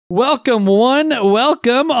Welcome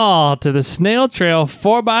all to the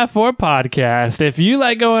SnailTrail4x4 Podcast. If you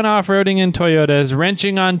like going off-roading in Toyotas,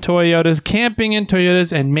 wrenching on Toyotas, camping in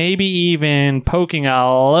Toyotas, and maybe even poking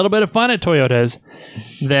a little bit of fun at Toyotas,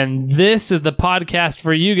 then this is the podcast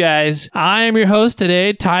for you guys. I am your host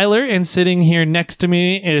today, Tyler, and sitting here next to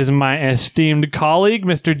me is my esteemed colleague,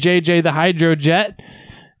 Mr. JJ the Hydrojet.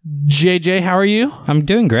 JJ, how are you? I'm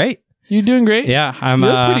doing great. You doing great? Yeah, you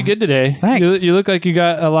look pretty good today. Thanks. You look like you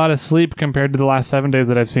got a lot of sleep compared to the last 7 days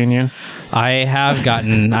that I've seen you. I have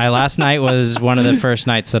gotten... last night was one of the first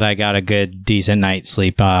nights that I got a good, decent night's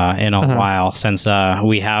sleep in a while, since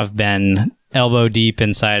we have been elbow deep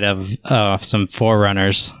inside of some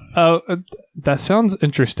 4Runners. Oh, that sounds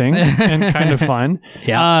interesting and kind of fun.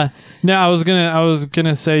 Yeah. No, I was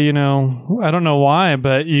gonna say, I don't know why,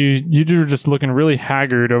 but you were just looking really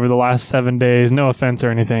haggard over the last 7 days. No offense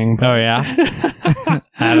or anything. Oh yeah.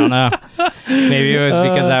 I don't know. Maybe it was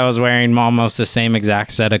because I was wearing almost the same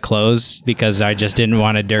exact set of clothes because I just didn't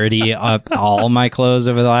want to dirty up all my clothes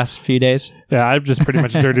over the last few days. Yeah, I've just pretty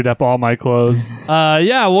much dirtied up all my clothes.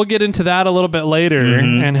 Yeah, we'll get into that a little bit later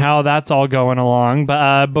and how that's all going along.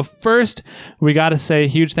 But first, we got to say a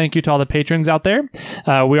huge thank you to all the patrons out there.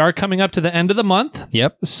 We are coming up to the end of the month.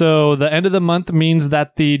 Yep. So the end of the month means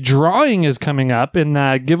that the drawing is coming up in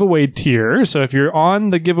that giveaway tier. So if you're on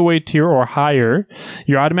the giveaway tier or higher,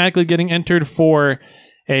 you're automatically getting entered for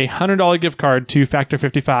a $100 gift card to Factor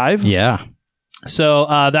 55. Yeah. So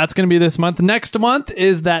that's going to be this month. Next month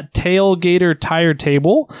is that Tailgater tire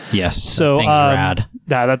table. Yes. So that thing's rad.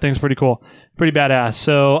 Yeah, that thing's pretty cool. Pretty badass.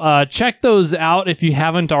 So check those out if you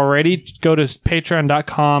haven't already. Go to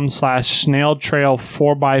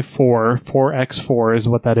patreon.com/SnailTrail4x4. 4x4 is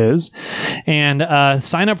what that is. And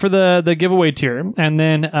sign up for the giveaway tier. And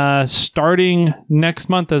then starting next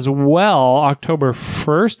month as well, October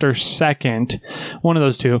 1st or 2nd, one of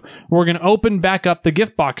those two, we're going to open back up the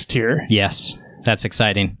gift box tier. Yes. That's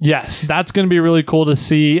exciting. Yes, that's going to be really cool to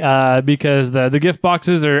see because the gift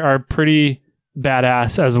boxes are pretty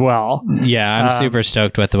badass as well. Yeah, I'm super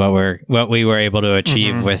stoked with what we were able to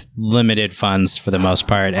achieve with limited funds for the most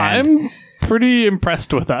part. And I'm pretty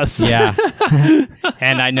impressed with us. Yeah.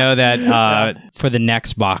 And I know that for the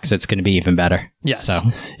next box, it's going to be even better. Yes. So.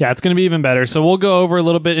 Yeah, it's going to be even better. So we'll go over a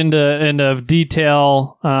little bit into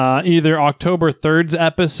detail either October 3rd's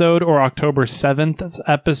episode or October 7th's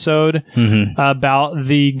episode about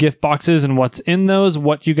the gift boxes and what's in those,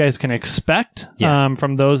 what you guys can expect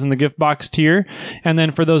from those in the gift box tier. And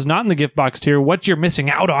then for those not in the gift box tier, what you're missing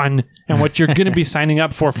out on and what you're going to be signing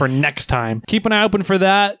up for next time. Keep an eye open for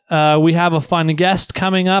that. We have a fun guest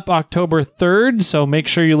coming up October 3rd. So make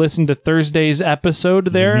sure you listen to Thursday's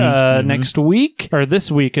episode there next week. Or this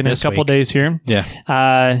week in a couple days here.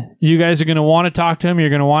 Yeah. You guys are going to want to talk to him. You're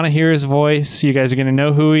going to want to hear his voice. You guys are going to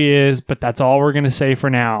know who he is, but that's all we're going to say for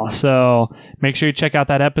now. So make sure you check out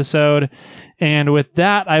that episode. And with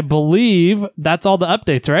that, I believe that's all the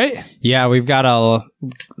updates, right? Yeah, we've got a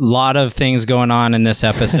lot of things going on in this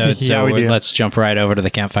episode, so let's jump right over to the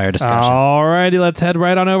campfire discussion. All righty, let's head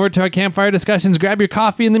right on over to our campfire discussions. Grab your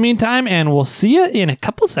coffee in the meantime, and we'll see you in a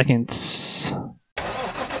couple seconds.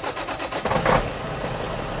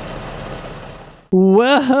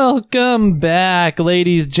 Welcome back,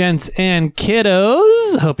 ladies, gents, and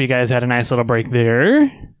kiddos. Hope you guys had a nice little break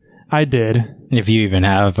there. I did. If you even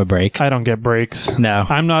have a break. I don't get breaks. No.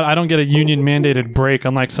 I don't get a union mandated break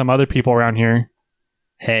unlike some other people around here.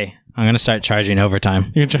 Hey, I'm going to start charging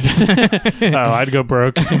overtime. You can I'd go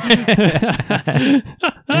broke.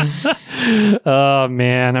 Oh,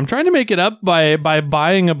 man. I'm trying to make it up by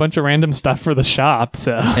buying a bunch of random stuff for the shop.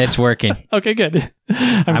 So it's working. Okay, good.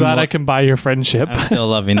 I'm glad I can buy your friendship. I'm still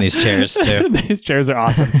loving these chairs, too. These chairs are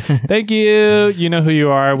awesome. Thank you. You know who you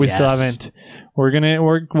are. We still haven't. We're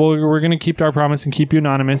gonna keep our promise and keep you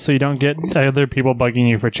anonymous so you don't get other people bugging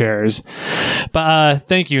you for chairs. But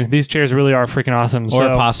thank you. These chairs really are freaking awesome.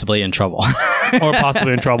 Or possibly in trouble.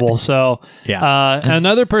 So yeah.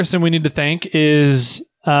 Another person we need to thank is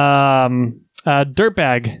Dirtbag.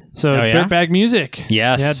 So Dirtbag Music.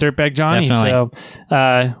 Yes. Yeah, Dirtbag Johnny. Definitely.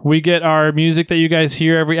 So we get our music that you guys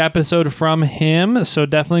hear every episode from him. So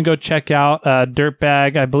definitely go check out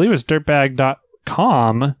Dirtbag. I believe it's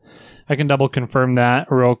dirtbag.com. I can double confirm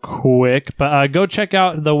that real quick, but go check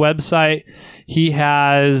out the website. He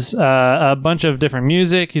has a bunch of different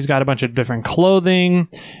music. He's got a bunch of different clothing.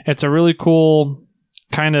 It's a really cool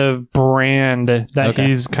kind of brand that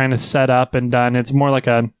he's kind of set up and done. It's more like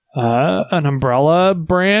a an umbrella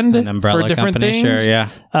brand, An umbrella for different company, things. sure,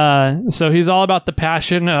 yeah. So he's all about the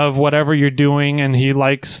passion of whatever you're doing, and he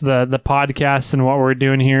likes the podcast and what we're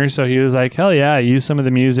doing here. So he was like, hell yeah, use some of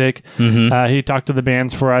the music. He talked to the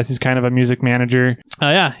bands for us. He's kind of a music manager.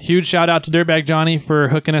 Yeah, huge shout out to Dirtbag Johnny for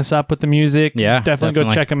hooking us up with the music. Yeah, definitely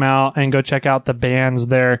go check him out and go check out the bands.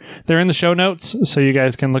 They're in the show notes, so you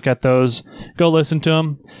guys can look at those. Go listen to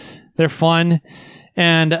them. They're fun.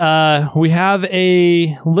 And we have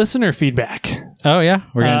a listener feedback. Oh, yeah?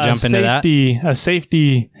 We're going to jump into that? A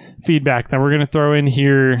safety feedback that we're going to throw in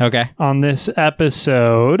here on this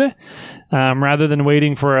episode. Rather than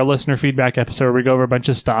waiting for a listener feedback episode, we go over a bunch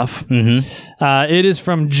of stuff. It is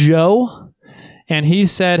from Joe. And he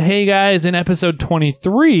said, hey guys, in episode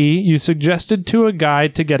 23, you suggested to a guy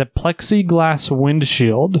to get a plexiglass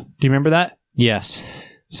windshield. Do you remember that? Yes.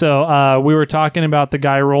 So we were talking about the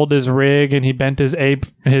guy rolled his rig and he bent his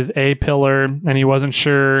A pillar and he wasn't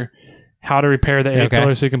sure how to repair the A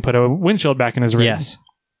pillar so he can put a windshield back in his rig. Yes.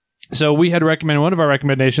 So we had recommended, one of our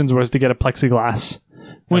recommendations was to get a plexiglass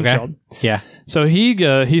windshield. Yeah. So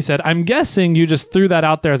he said, I'm guessing you just threw that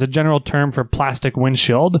out there as a general term for plastic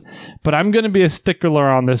windshield, but I'm going to be a stickler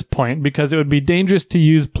on this point because it would be dangerous to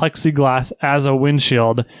use plexiglass as a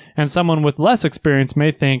windshield, and someone with less experience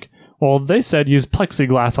may think, well, they said use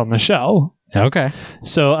plexiglass on the show. Okay.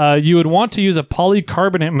 So you would want to use a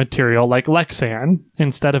polycarbonate material like Lexan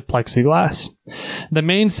instead of plexiglass. The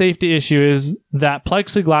main safety issue is that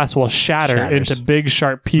plexiglass will shatter into big,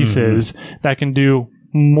 sharp pieces that can do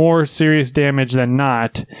more serious damage than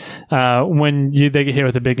not when they get hit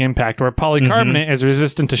with a big impact. Where polycarbonate is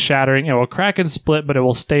resistant to shattering. It will crack and split, but it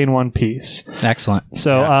will stay in one piece. Excellent.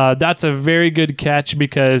 So that's a very good catch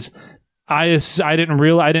because I didn't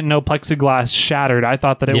know plexiglass shattered. I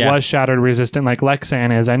thought that it was shattered resistant like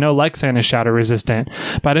Lexan is. I know Lexan is shatter resistant,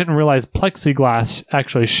 but I didn't realize plexiglass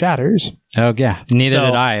actually shatters. Oh, yeah. Neither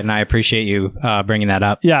did I, and I appreciate you bringing that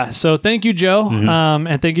up. Yeah, so thank you, Joe,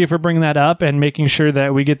 and thank you for bringing that up and making sure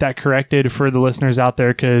that we get that corrected for the listeners out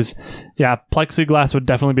there because, plexiglass would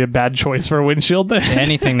definitely be a bad choice for a windshield.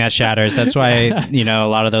 Anything that shatters. That's why, a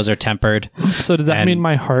lot of those are tempered. So does that mean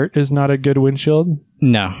my heart is not a good windshield?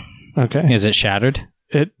 No. Okay. Is it shattered?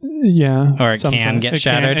 Or it can get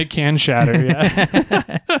shattered? It can shatter,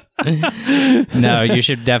 yeah. No, you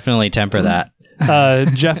should definitely temper that.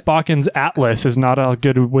 Jeff Balkin's Atlas is not a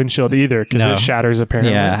good windshield either because it shatters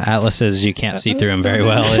apparently. Yeah, Atlases, you can't see through them very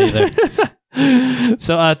well either.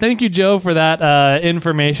 So thank you, Joe, for that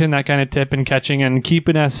information, that kind of tip and catching and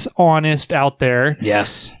keeping us honest out there.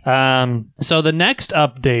 Yes. So the next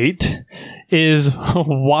update is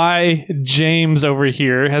why James over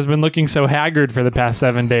here has been looking so haggard for the past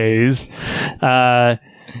 7 days.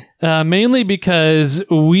 Mainly because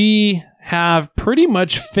we have pretty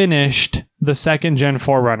much finished the second gen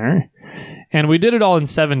 4Runner, and we did it all in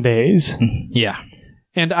 7 days. Yeah.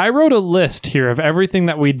 And I wrote a list here of everything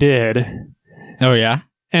that we did. Oh, yeah?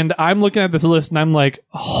 And I'm looking at this list and I'm like,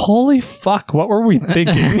 holy fuck, what were we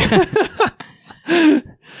thinking?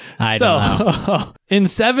 I don't know. In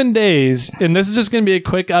 7 days, and this is just going to be a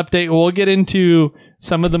quick update, we'll get into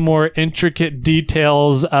some of the more intricate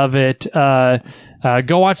details of it.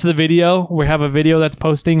 Go watch the video. We have a video that's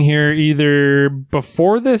posting here either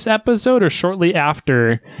before this episode or shortly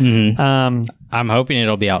after. I'm hoping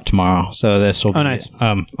it'll be out tomorrow. So this will be nice.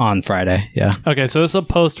 On Friday. Yeah. Okay, so this will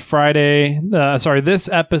post Friday. This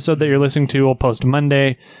episode that you're listening to will post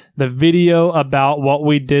Monday. The video about what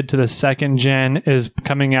we did to the second gen is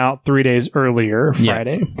coming out 3 days earlier,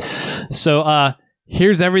 Friday. Yeah. So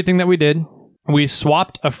here's everything that we did. We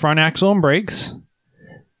swapped a front axle and brakes.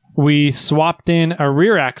 We swapped in a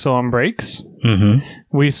rear axle and brakes.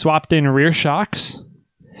 We swapped in rear shocks.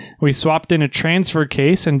 We swapped in a transfer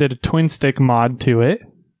case and did a twin stick mod to it.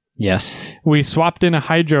 Yes. We swapped in a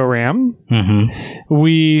hydro ram.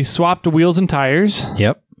 We swapped wheels and tires.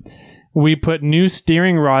 Yep. We put new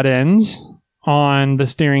steering rod ends on the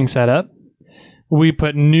steering setup. We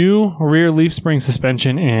put new rear leaf spring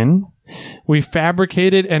suspension in. We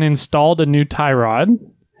fabricated and installed a new tie rod.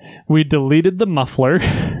 We deleted the muffler.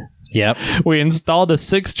 Yep. We installed a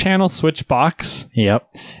 6-channel switch box. Yep.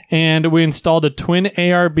 And we installed a twin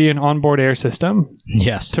ARB and onboard air system.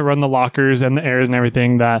 Yes. To run the lockers and the airs and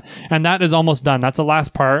everything. And that is almost done. That's the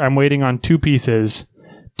last part. I'm waiting on 2 pieces.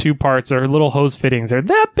 2 parts are little hose fittings. They're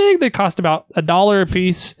that big. They cost about $1 a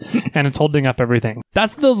piece. And it's holding up everything.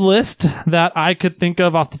 That's the list that I could think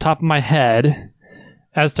of off the top of my head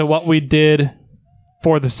as to what we did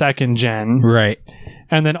for the second gen. Right.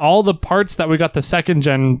 And then all the parts that we got the second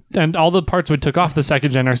gen and all the parts we took off the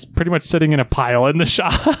second gen are pretty much sitting in a pile in the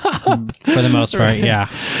shop. For the most part, yeah.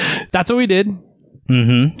 That's what we did.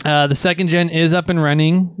 The second gen is up and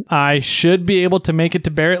running. I should be able to make it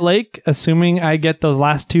to Barrett Lake, assuming I get those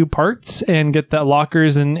last 2 parts and get the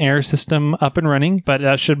lockers and air system up and running, but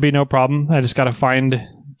that should be no problem. I just got to find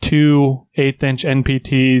 2 1/8-inch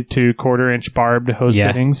NPT to 1/4-inch barbed hose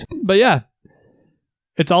fittings. But yeah,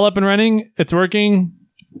 it's all up and running. It's working.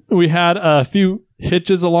 We had a few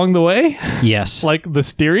hitches along the way. Yes. Like the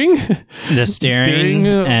steering. The steering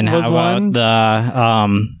and how about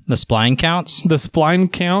the spline counts? The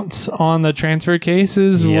spline counts on the transfer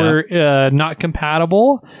cases were not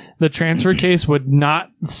compatible. The transfer case would not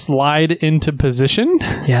slide into position.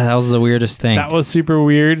 Yeah, that was the weirdest thing. That was super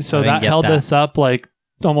weird. So that held us up like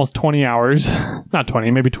almost 20 hours. Not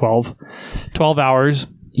 20, maybe 12. 12 hours.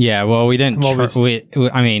 Yeah, well, we didn't...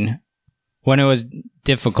 I mean, when it was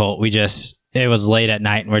difficult, it was late at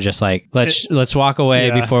night, and we're just like, let's walk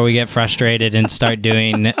away before we get frustrated and start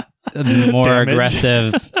doing more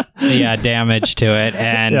aggressive damage to it,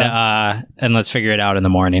 and let's figure it out in the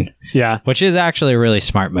morning. Yeah, which is actually a really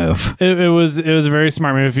smart move. It was a very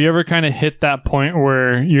smart move. If you ever kind of hit that point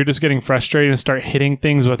where you're just getting frustrated and start hitting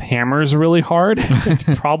things with hammers really hard, it's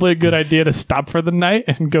probably a good idea to stop for the night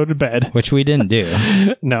and go to bed. Which we didn't do.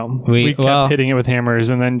 No, we kept hitting it with hammers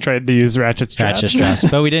and then tried to use ratchet straps.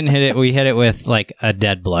 But we didn't hit it. We hit it with like a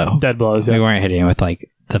dead blow. Dead blows. Yeah. We weren't hitting it with like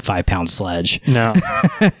the 5-pound sledge. No.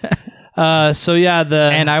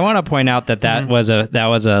 And I want to point out that was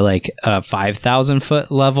a like a 5,000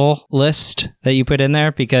 foot level list that you put in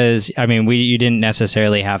there, because I mean you didn't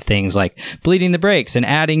necessarily have things like bleeding the brakes and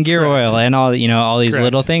adding gear oil and all these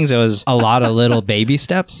little things. It was a lot of little baby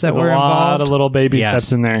steps that were involved. A lot of little baby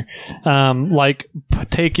steps in there, like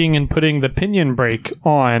taking and putting the pinion brake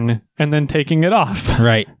on and then taking it off.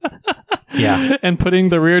 Right. Yeah. And putting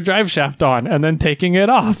the rear drive shaft on and then taking it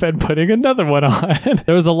off and putting another one on.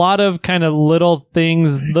 There was a lot of kind of little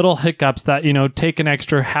things, little hiccups that, take an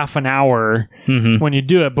extra half an hour when you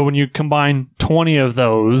do it. But when you combine 20 of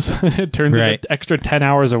those, it turns into extra 10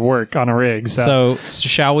 hours of work on a rig. So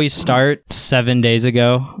shall we start 7 days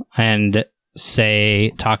ago and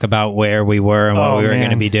talk about where we were and what we were going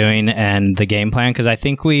to be doing and the game plan? Because I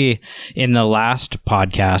think in the last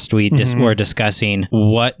podcast we were discussing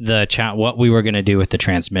what we were going to do with the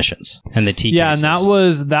transmissions and the T cases. And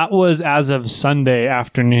that was as of Sunday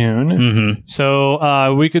afternoon.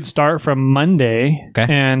 So we could start from Monday.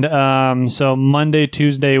 Okay. And so Monday,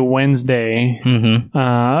 Tuesday, Wednesday,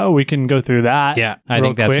 we can go through that. Yeah, I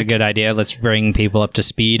think that's a good idea. Let's bring people up to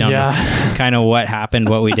speed on kind of what happened,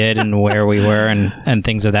 what we did, and where we were and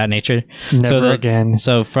things of that nature. Again.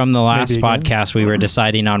 So from the last podcast, we were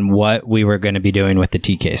deciding on what we were going to be doing with the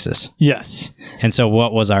T cases. Yes. And so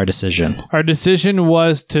what was our decision? Our decision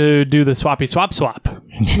was to do the swappy swap.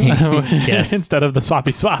 Yes. Instead of the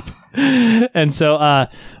swappy swap. And so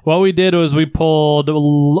what we did was we pulled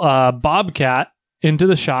Bobcat into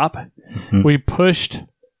the shop. We pushed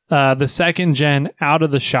the second gen out of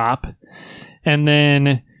the shop, and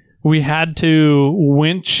then we had to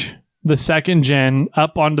winch the second gen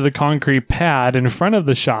up onto the concrete pad in front of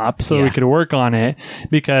the shop so we could work on it,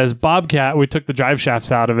 because Bobcat, we took the drive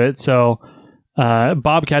shafts out of it. So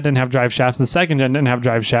Bobcat didn't have drive shafts, and the second gen didn't have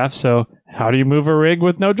drive shafts. So how do you move a rig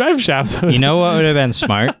with no drive shafts? You know what would have been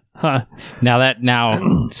smart? Now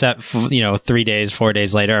 4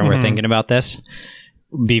 days later, and we're thinking about this.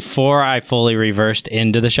 Before I fully reversed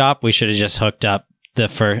into the shop, we should have just hooked up the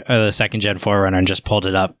second gen 4Runner and just pulled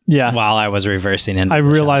it up while I was reversing in. I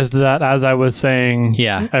realized that as I was saying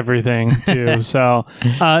everything too. So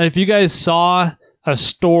if you guys saw a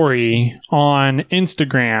story on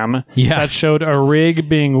Instagram that showed a rig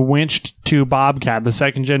being winched to Bobcat, the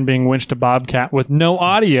second gen being winched to Bobcat with no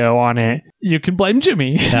audio on it, you can blame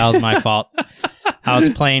Jimmy. That was my fault. I was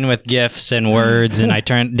playing with GIFs and words, and I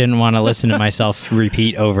didn't want to listen to myself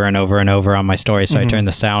repeat over and over and over on my story, so I turned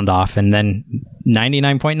the sound off, and then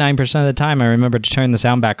 99.9% of the time I remember to turn the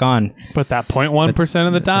sound back on. But that 0.1%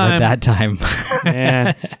 of the time. At that time.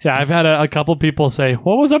 Man. Yeah, I've had a couple people say,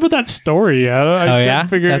 what was up with that story? I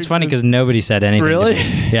figure that's funny because nobody said anything. Really?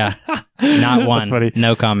 Yeah. Not one. That's funny.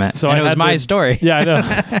 No comment. So it was my story. Yeah, I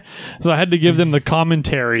know. So I had to give them the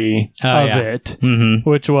commentary of it,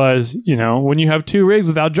 which was, when you have two rigs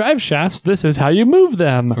without drive shafts, this is how you move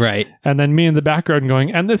them. Right. And then me in the background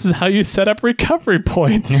going, and this is how you set up recovery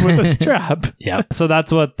points with a strap. Yeah. So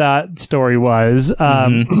that's what that story was.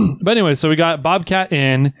 But anyway, so we got Bobcat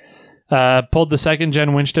in, pulled the second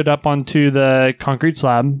gen, winched it up onto the concrete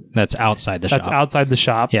slab. That's outside the shop. That's outside the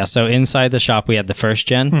shop. Yeah, so inside the shop, we had the first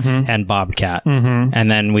gen and Bobcat. And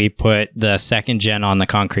then we put the second gen on the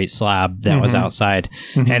concrete slab that was outside.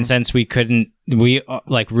 And since we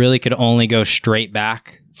really could only go straight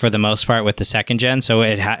back for the most part with the second gen, so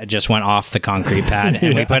it just went off the concrete pad,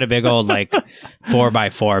 and we put a big old like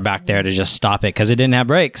 4x4 back there to just stop it because it didn't have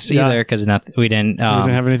brakes either, because we didn't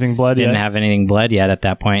have anything bled yet. Didn't have anything bled yet at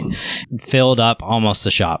that point. Filled up almost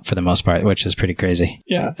the shop for the most part, which is pretty crazy.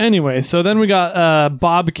 Yeah. Anyway, so then we got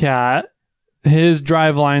Bobcat. His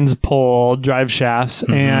drive lines pulled, drive shafts,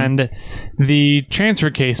 and the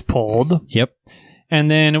transfer case pulled. Yep.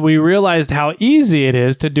 And then we realized how easy it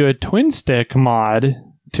is to do a twin stick mod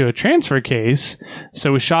to a transfer case.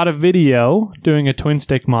 So we shot a video doing a twin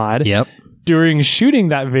stick mod. Yep. During shooting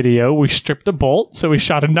that video, we stripped a bolt. So we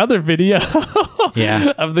shot another video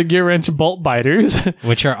of the gear wrench bolt biters.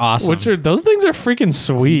 Which are awesome. Those things are freaking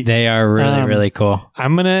sweet. They are really, really cool.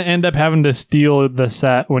 I'm going to end up having to steal the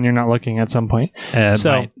set when you're not looking at some point.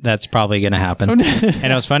 That's probably going to happen. And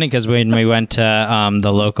it was funny because when we went to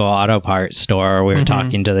the local auto parts store, we were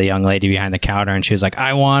talking to the young lady behind the counter, and she was like,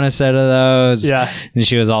 I want a set of those. Yeah. And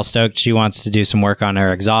she was all stoked. She wants to do some work on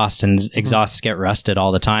her exhaust, and exhausts get rusted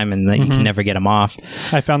all the time, and you can never get them off.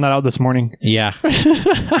 I found that out this morning. Yeah.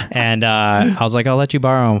 And I was like, I'll let you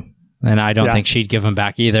borrow them. And I don't think she'd give them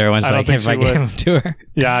back either once if I gave them to her.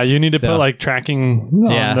 Yeah, you need to put like tracking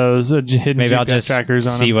on those hidden Maybe GPS I'll just trackers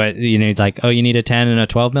on see them. what you need. Like, you need a 10 and a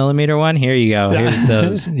 12 millimeter one? Here you go. Here's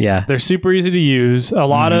those. Yeah. They're super easy to use. A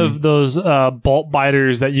lot of those bolt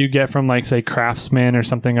biters that you get from like, say, Craftsman or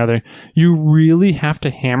something other, you really have to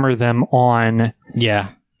hammer them on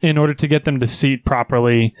in order to get them to seat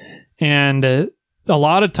properly. And a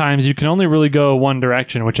lot of times you can only really go one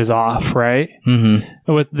direction, which is off, right?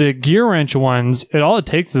 Mm-hmm. With the gear wrench ones, all it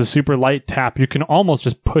takes is a super light tap. You can almost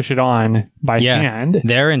just push it on by hand.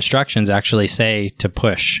 Their instructions actually say to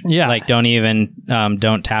push. Yeah. Like,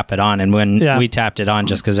 don't tap it on. And when we tapped it on,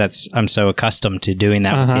 just because I'm so accustomed to doing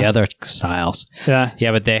that with the other styles. Yeah.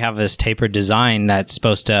 Yeah, but they have this tapered design that's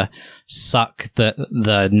supposed to suck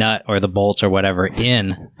the nut or the bolts or whatever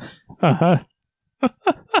in.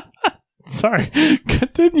 Sorry.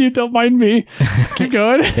 Continue. Don't mind me. Keep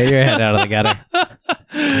going. Get your head out of the gutter.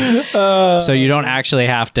 So you don't actually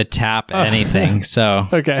have to tap anything. So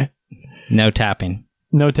no tapping.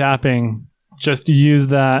 No tapping. Just use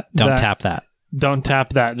that. Don't tap that. Don't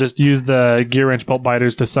tap that. Just use the gear wrench bolt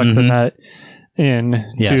biters to suck the nut in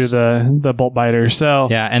to the bolt biter. So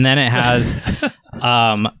and then it has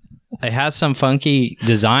it has some funky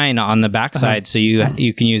design on the backside, so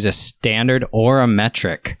you can use a standard or a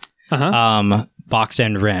metric box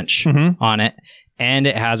end wrench on it, and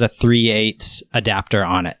it has a 3/8 adapter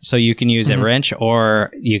on it, so you can use a wrench or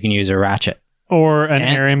you can use a ratchet or an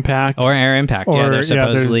air impact they're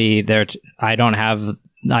supposedly I don't have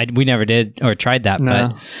we never did or tried that,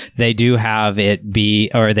 but they do have it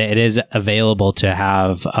it is available to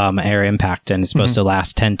have air impact, and it's supposed to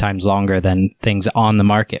last 10 times longer than things on the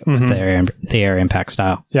market with the air impact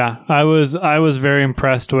style. Yeah, I was very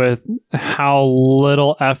impressed with how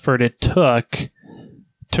little effort it took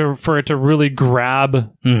for it to really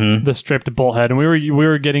grab the stripped bolt head. And we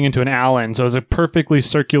were getting into an Allen, so it was a perfectly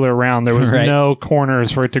circular round. There was no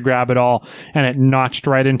corners for it to grab at all, and it notched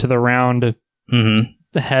right into the round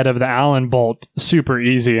the head of the Allen bolt super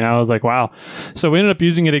easy. And I was like, wow. So we ended up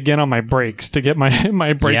using it again on my brakes to get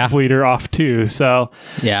my brake bleeder off too. So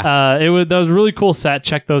that was a really cool set.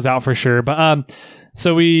 Check those out for sure. But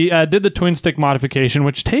so we did the twin stick modification,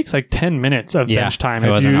 which takes like 10 minutes of bench time. It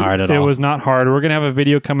wasn't hard at all. It was not hard. We're going to have a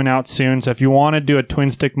video coming out soon. So if you want to do a twin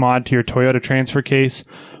stick mod to your Toyota transfer case,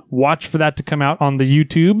 watch for that to come out on the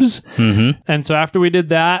YouTubes. And so after we did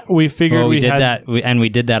that, we figured we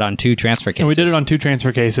did that on 2 transfer cases. And we did it on 2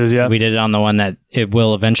 transfer cases, yeah. So we did it on the one that it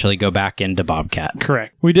will eventually go back into Bobcat.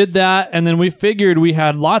 Correct. We did that, and then we figured we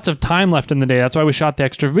had lots of time left in the day. That's why we shot the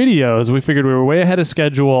extra videos. We figured we were way ahead of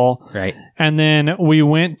schedule. Right. And then we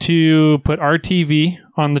went to put RTV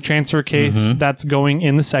on the transfer case that's going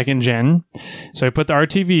in the second gen. So we put the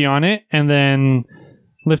RTV on it, and then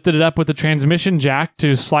lifted it up with the transmission jack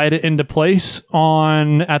to slide it into place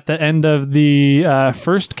at the end of the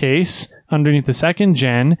first case underneath the second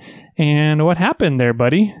gen. And what happened there,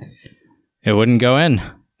 buddy? It wouldn't go in.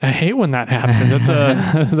 I hate when that happens.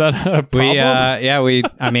 Is that a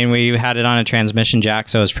problem? We had it on a transmission jack,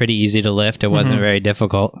 so it was pretty easy to lift. It wasn't very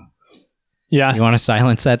difficult. Yeah. You want to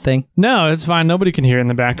silence that thing? No, it's fine. Nobody can hear it in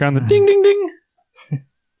the background. The ding, ding, ding.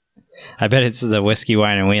 I bet it's the Whiskey,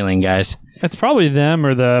 Wine, and Wheeling guys. It's probably them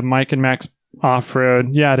or the Mike and Max Off-Road.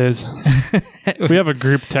 Yeah, it is. We have a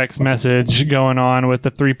group text message going on with the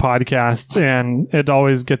 3 podcasts, and it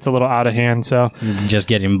always gets a little out of hand. So just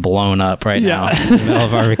getting blown up right now in the middle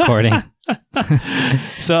of our recording.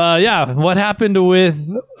 So, what happened with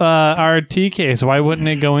our T case? Why wouldn't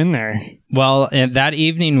it go in there? Well, that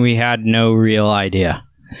evening we had no real idea.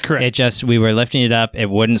 Correct. We were lifting it up. It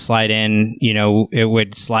wouldn't slide in. It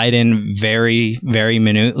would slide in very, very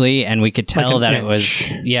minutely, and we could tell that it was,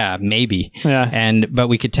 maybe. Yeah. But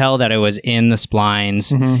we could tell that it was in the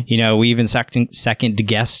splines. Mm-hmm. We even second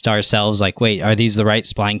guessed ourselves, like, wait, are these the right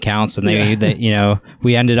spline counts? And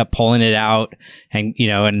we ended up pulling it out, and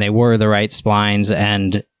and they were the right splines,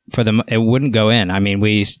 and for them, it wouldn't go in. I mean,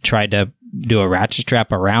 we tried to do a ratchet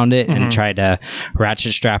strap around it and tried to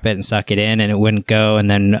ratchet strap it and suck it in, and it wouldn't go. And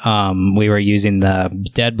then we were using the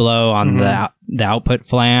dead blow on the output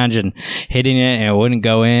flange and hitting it, and it wouldn't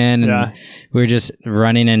go in. And we were just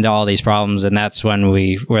running into all these problems, and that's when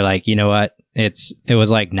we were like, you know what? It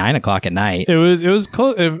was like 9 o'clock at night. It was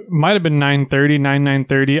close. It might have been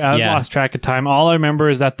 9:30. I lost track of time. All I remember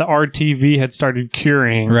is that the RTV had started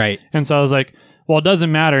curing. Right. And so I was like, well, it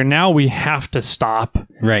doesn't matter. Now we have to stop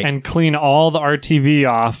and clean all the RTV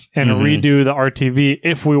off and redo the RTV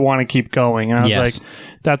if we want to keep going. And I was like,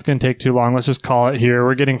 that's going to take too long. Let's just call it here.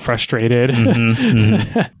 We're getting frustrated.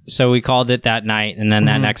 So we called it that night. And then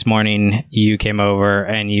that next morning, you came over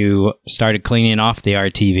and you started cleaning off the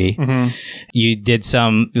RTV. You did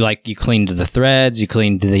you cleaned the threads, you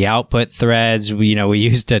cleaned the output threads. We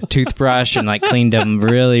used a toothbrush and cleaned them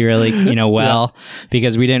really, really, well,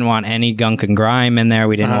 because we didn't want any gunk and grime in there.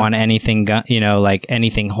 We didn't want anything,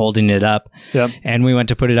 anything holding it up. Yep. And we went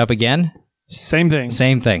to put it up again. Same thing.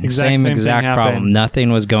 Same exact problem.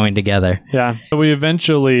 Nothing was going together. Yeah. So we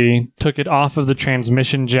eventually took it off of the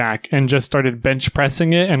transmission jack and just started bench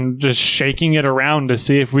pressing it and just shaking it around to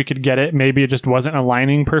see if we could get it. Maybe it just wasn't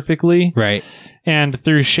aligning perfectly. Right. And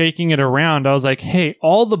through shaking it around, I was like, hey,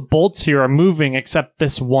 all the bolts here are moving except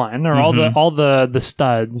this one, or all the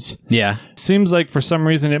studs. Yeah. Seems like for some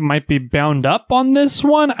reason it might be bound up on this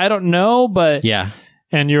one. I don't know, but yeah.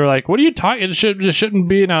 And you were like, what are you talking? It shouldn't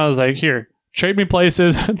be. And I was like, here, trade me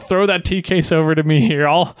places, throw that T case over to me here.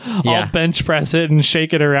 I'll bench press it and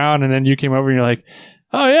shake it around. And then you came over and you're like,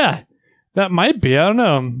 oh yeah, that might be. I don't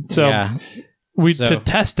know. So to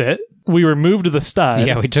test it, we removed the stud.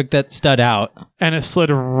 Yeah, we took that stud out. And it slid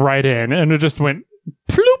right in. And it just went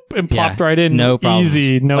ploop and plopped right in. No problem.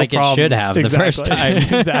 Easy, no problem. Like it should have the first time.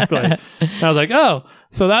 Exactly. And I was like, oh,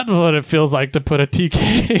 so that's what it feels like to put a T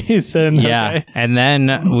case in. Yeah. Okay. And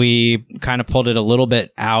then we kind of pulled it a little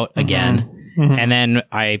bit out again. And then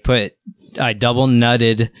I double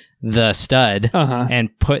nutted the stud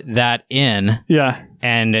and put that in. Yeah.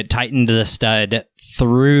 And it tightened the stud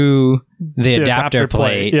through the adapter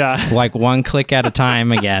plate. Yeah. Like one click at a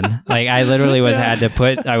time again. Like I literally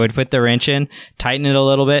I would put the wrench in, tighten it a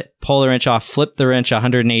little bit, pull the wrench off, flip the wrench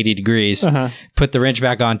 180 degrees, put the wrench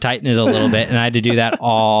back on, tighten it a little bit. And I had to do that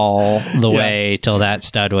all the way till that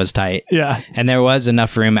stud was tight. Yeah. And there was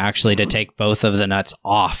enough room actually to take both of the nuts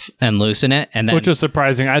off and loosen it. And then, which was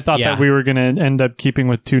surprising. I thought that we were going to end up keeping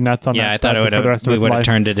with two nuts on that stud for the rest of its life. We would have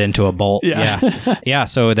turned it into a bolt. Yeah.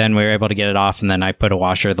 So then we were able to get it off, and then I put a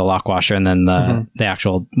washer, the lock washer, and then the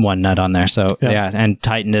actual one nut on there. So and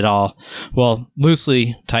tightened it all. Well,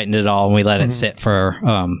 loosely tightened it all, and we let it sit for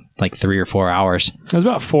like 3 or 4 hours. It was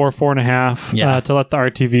about 4.5 to let the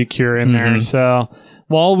RTV cure in there. So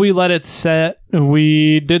while we let it set,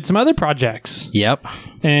 we did some other projects. Yep.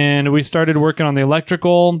 And we started working on the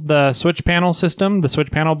electrical, the switch panel system, the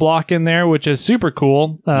switch panel block in there, which is super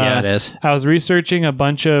cool. It is. I was researching a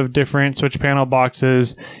bunch of different switch panel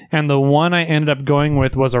boxes, and the one I ended up going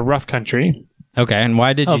with was a Rough Country. Okay, and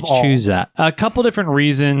why did you choose that? A couple different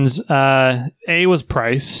reasons. A was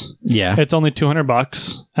price. Yeah. It's only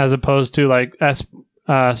 $200 as opposed to like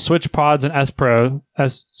Switch Pods and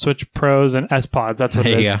Switch Pros and S Pods. That's what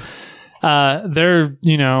it is. They're,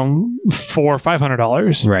 $400 or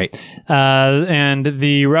 $500. Right. And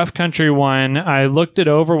the Rough Country one, I looked it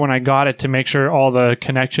over when I got it to make sure all the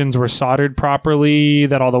connections were soldered properly,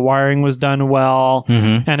 that all the wiring was done well.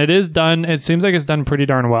 And it is done. It seems like it's done pretty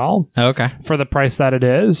darn well. Okay. For the price that it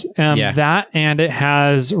is. That, and it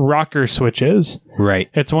has rocker switches. Right.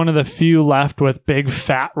 It's one of the few left with big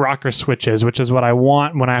fat rocker switches, which is what I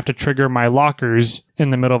want when I have to trigger my lockers in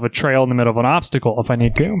the middle of a trail, in the middle of an obstacle if I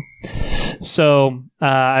need to. So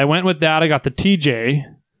I went with that. I got the TJ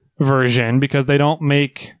version because they don't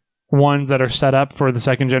make ones that are set up for the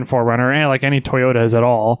second gen 4Runner, like any Toyotas at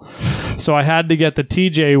all. So I had to get the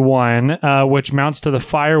TJ one, which mounts to the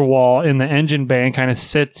firewall in the engine bay and kind of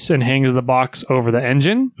sits and hangs the box over the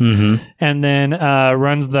engine, and then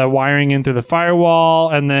runs the wiring in through the firewall,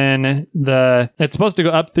 and then it's supposed to go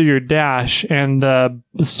up through your dash, and the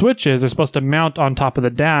switches are supposed to mount on top of the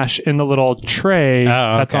dash in the little tray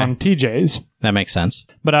that's on TJ's. That makes sense.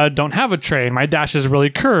 But I don't have a tray. My dash is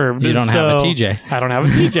really curved. You don't have a TJ. I don't have a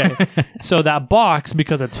TJ. So that box,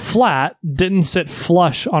 because it's flat, didn't sit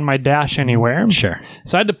flush on my dash anywhere. Sure.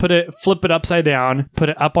 So I had to flip it upside down, put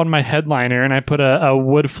it up on my headliner, and I put a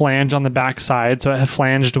wood flange on the back side. So it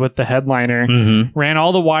flanged with the headliner. Ran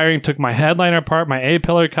all the wiring, took my headliner apart, my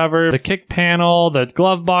A-pillar cover, the kick panel, the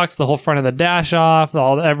glove box, the whole front of the dash off,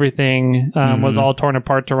 everything was all torn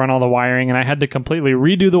apart to run all the wiring. And I had to completely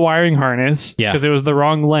redo the wiring harness. Yeah. Because it was the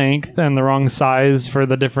wrong length and the wrong size for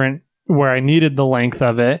the different where I needed the length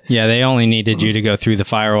of it. Yeah, they only needed you to go through the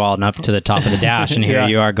firewall and up to the top of the dash, and here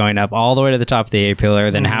you are going up all the way to the top of the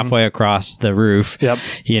A-pillar, then halfway across the roof. Yep.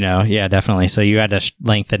 Yeah, definitely. So you had to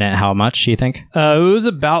lengthen it how much, do you think? It was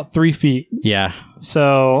about 3 feet. Yeah.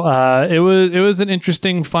 So it was an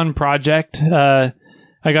interesting, fun project.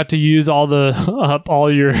 I got to use all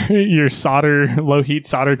your solder, low heat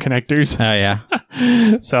solder connectors. Oh,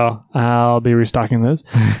 yeah. So I'll be restocking those.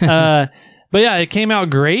 But yeah, it came out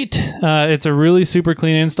great. It's a really super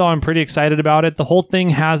clean install. I'm pretty excited about it. The whole thing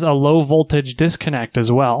has a low voltage disconnect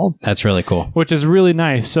as well. That's really cool. Which is really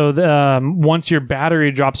nice. So once your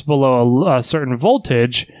battery drops below a certain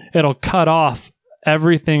voltage, it'll cut off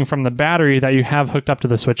everything from the battery that you have hooked up to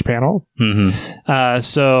the switch panel.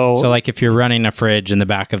 So like if you're running a fridge in the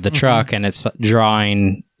back of the truck and it's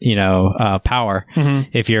drawing, power,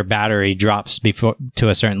 if your battery drops to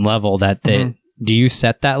a certain level, do you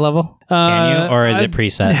set that level? Can you? Or is it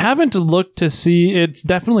preset? I haven't looked to see. It's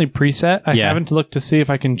definitely preset. I haven't looked to see if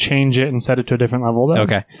I can change it and set it to a different level, though.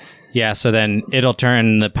 Okay. Yeah, so then it'll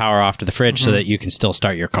turn the power off to the fridge so that you can still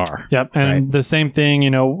start your car. Yep, and the same thing,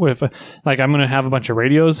 if like I'm going to have a bunch of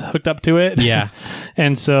radios hooked up to it. Yeah.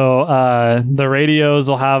 And so the radios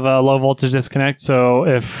will have a low voltage disconnect, so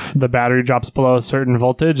if the battery drops below a certain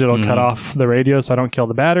voltage, it'll cut off the radio so I don't kill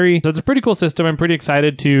the battery. So it's a pretty cool system. I'm pretty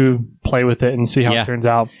excited to play with it and see how it turns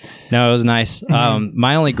out. No, it was nice.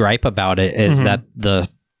 My only gripe about it is that the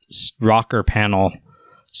rocker panel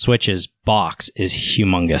switches box is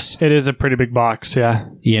humongous. It is a pretty big box, yeah.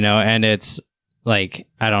 And it's like,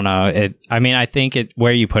 I don't know. I think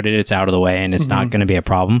where you put it, it's out of the way and it's not going to be a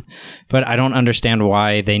problem. But I don't understand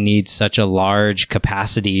why they need such a large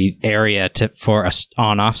capacity area for a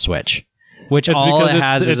on-off switch, which all it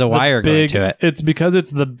has is a wire going to it. It's because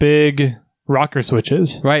it's the big rocker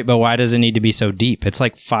switches. Right, but why does it need to be so deep? It's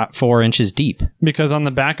like 4 inches deep. Because on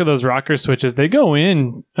the back of those rocker switches, they go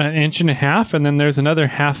in 1.5 inches, and then there's another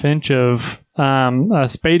 1/2 inch of a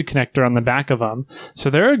spade connector on the back of them. So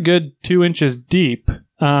they're a good 2 inches deep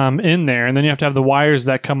in there, and then you have to have the wires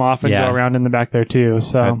that come off and go around in the back there too.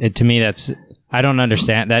 So to me, I don't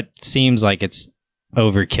understand. That seems like it's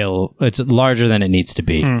overkill. It's larger than it needs to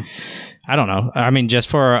be. I don't know. I mean, just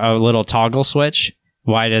for a little toggle switch,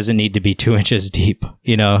 why does it need to be 2 inches deep?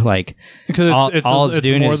 Because it's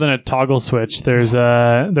more than a toggle switch. There's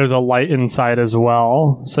a light inside as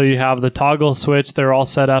well. So you have the toggle switch. They're all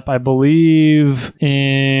set up, I believe,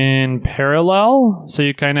 in parallel. So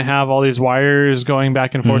you kind of have all these wires going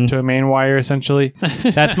back and forth to a main wire, essentially.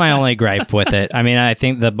 That's my only gripe with it. I mean, I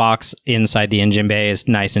think the box inside the engine bay is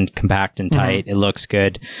nice and compact and tight. It looks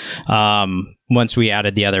good. Once we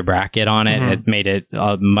added the other bracket on it, it made it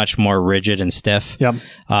much more rigid and stiff,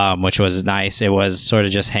 which was nice. It was sort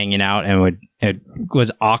of just hanging out and it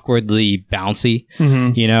was awkwardly bouncy,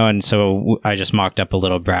 and so I just mocked up a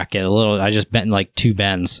little bracket, I just bent like 2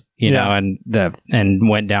 bends, and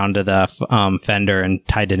went down to the fender and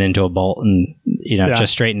tied it into a bolt and,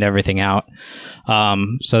 just straightened everything out.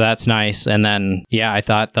 So that's nice. And then, I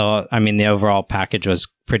thought the overall package was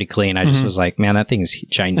pretty clean. I just was like, man, that thing's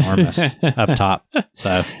ginormous up top.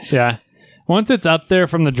 So yeah. Once it's up there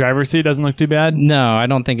from the driver's seat, it doesn't look too bad. No, I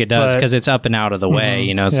don't think it does because it's up and out of the way.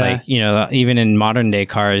 It's like, even in modern day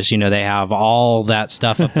cars, they have all that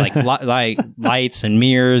stuff up like lights and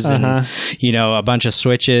mirrors and, a bunch of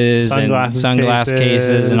switches and sunglass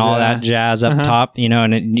cases and all that jazz up top,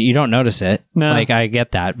 and you don't notice it. No. Like, I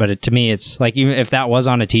get that. But to me, it's like, even if that was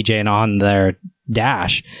on a TJ and on their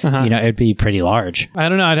dash, it'd be pretty large. I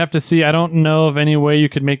don't know. I'd have to see. I don't know of any way you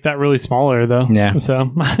could make that really smaller, though. Yeah.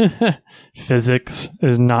 So physics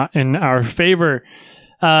is not in our favor.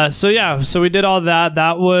 So we did all that.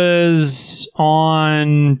 That was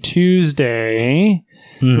on Tuesday.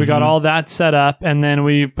 We got all that set up, and then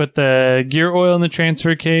we put the gear oil in the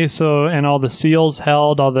transfer case, and all the seals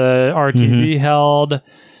held, all the RTV held.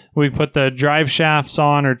 We put the drive shafts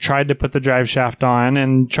on, or tried to put the drive shaft on,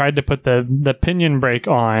 and tried to put the pinion brake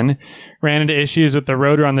on. Ran into issues with the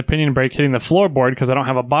rotor on the pinion brake hitting the floorboard because I don't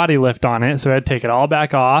have a body lift on it, so I had to take it all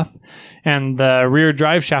back off. And the rear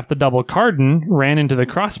drive shaft, the double cardan, ran into the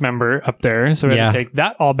cross member up there, so we had to take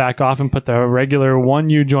that all back off and put the regular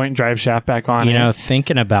 1 U-joint drive shaft back on. You know,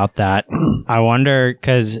 thinking about that, I wonder,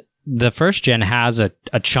 because the first gen has a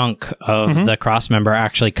chunk of the cross member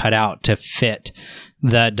actually cut out to fit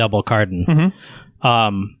the double cardan.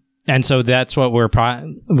 And so that's what we're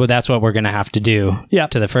going to have to do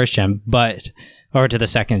to the first gen, or to the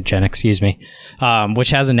second gen, excuse me, which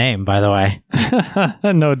has a name, by the way.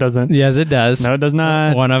 No, it doesn't. Yes, it does. No, it does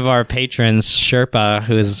not. One of our patrons, Sherpa,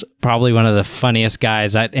 who is probably one of the funniest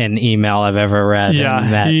guys in email I've ever read.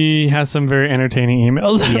 Yeah, he has some very entertaining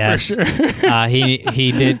emails. Yes, for sure.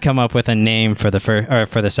 he did come up with a name for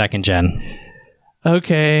the second gen.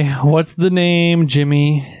 Okay, what's the name,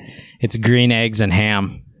 Jimmy? It's green eggs and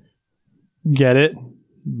ham. Get it?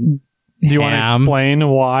 Do you want to explain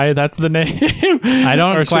why that's the name? I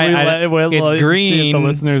don't quite. It's green. See if the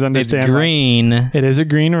listeners understand. It's green. That. It is a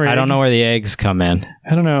green rig. I don't know where the eggs come in.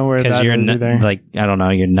 I don't know where that is either. Like, I don't know,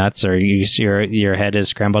 you're nuts, or your head is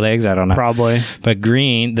scrambled eggs. I don't know. Probably. But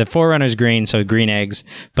green. The 4Runner's green, so green eggs.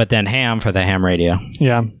 But then ham for the ham radio.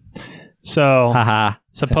 Yeah. So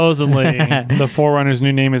supposedly the 4Runner's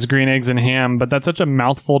new name is Green Eggs and Ham, but that's such a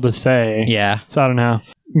mouthful to say. Yeah. So I don't know.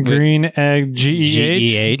 Green egg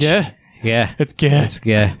GEH. Yeah. Yeah. It's good. It's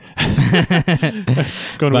good.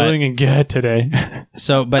 Going willing and good today.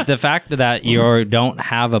 So, but the fact that you don't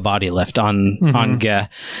have a body lift on G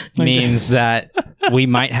means that we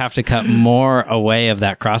might have to cut more away of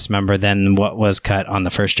that cross member than what was cut on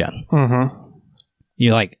the first gen.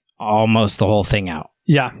 You like almost the whole thing out.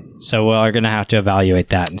 Yeah. So we're going to have to evaluate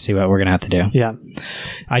that and see what we're going to have to do. Yeah.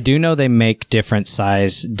 I do know they make different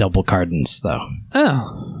size double cardans, though.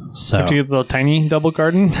 Oh. So have to get the little tiny double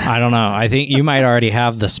cardan? I don't know. I think you might already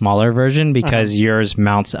have the smaller version because yours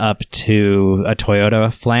mounts up to a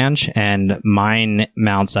Toyota flange and mine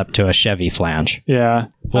mounts up to a Chevy flange. Yeah.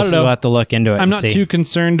 We'll have to look into it. I'm not too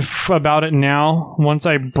concerned about it now. Once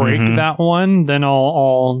I break that one, then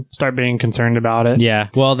I'll start being concerned about it. Yeah.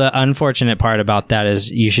 Well, the unfortunate part about that is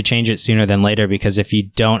you should change it sooner than later, because if you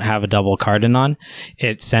don't have a double cardan on,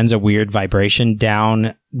 it sends a weird vibration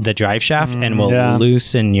down the drive shaft and will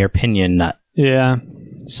loosen your pinion nut. Yeah.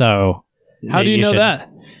 So how do you know that?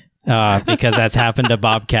 Because that's happened to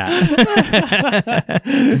Bobcat.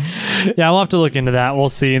 Yeah, I'll have to look into that. We'll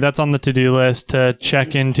see. That's on the to-do list to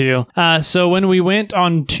check into. So when we went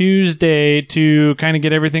on Tuesday to kind of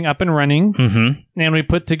get everything up and running, and we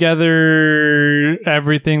put together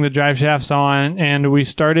everything, the drive shafts on, and we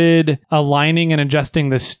started aligning and adjusting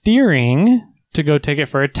the steering to go take it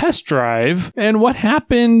for a test drive. And what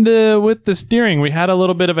happened with the steering? We had a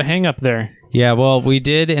little bit of a hang up there. Yeah, well, we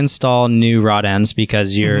did install new rod ends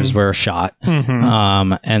because yours were shot.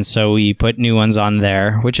 And so we put new ones on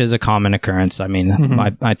there, which is a common occurrence. I mean,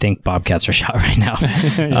 I think Bobcats are shot right now.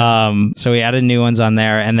 So we added new ones on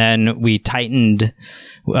there, and then we tightened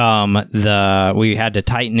we had to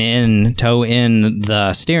toe in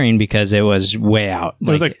the steering because it was way out. It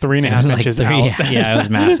was like 3.5 inches out. Yeah, it was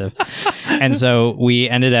massive. And so we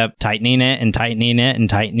ended up tightening it.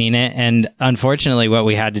 And unfortunately, what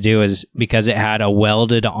we had to do is, because it had a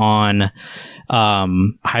welded on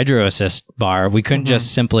hydro assist bar, we couldn't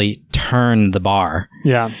just simply turn the bar.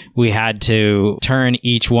 Yeah. We had to turn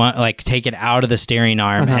each one, like take it out of the steering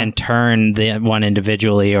arm and turn the one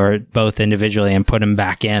individually or both individually and put them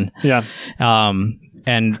back in. Yeah.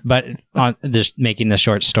 But just making the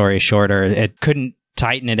short story shorter, it couldn't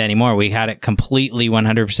tighten it anymore. We had it completely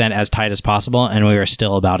 100% as tight as possible, and we were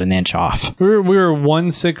still about an inch off. We were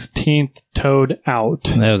 1/16 towed out.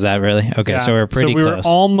 Was that really? Okay, so we were pretty close. We were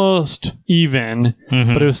almost even,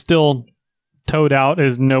 but it was still towed out.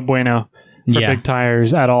 Is no bueno for big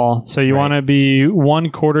tires at all. So you want to be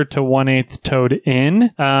 1/4 to 1/8 towed in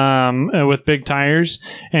with big tires,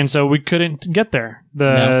 and so we couldn't get there.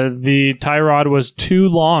 The tie rod was too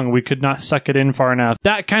long. We could not suck it in far enough.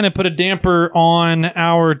 That kind of put a damper on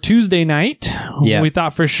our Tuesday night. Yeah. We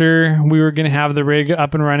thought for sure we were going to have the rig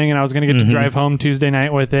up and running, and I was going to get to drive home Tuesday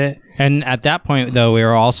night with it. And at that point, though, we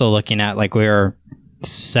were also looking at, like, we were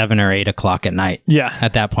 7 or 8 o'clock at night. Yeah.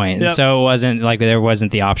 At that point. Yep. So it wasn't like there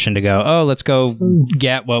wasn't the option to go, oh, let's go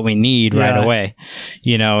get what we need right away.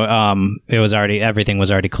 You know, everything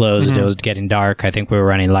was already closed. It was getting dark. I think we were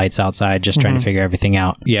running lights outside, just trying to figure everything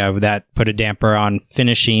out. Yeah. That put a damper on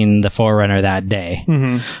finishing the 4Runner that day.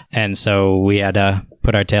 And so we had to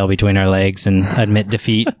put our tail between our legs and admit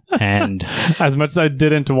defeat. And as much as I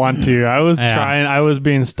didn't want to, I was trying. I was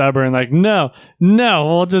being stubborn. Like, no,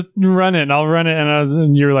 we'll just run it. I'll run it.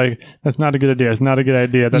 And you were like, that's not a good idea. It's not a good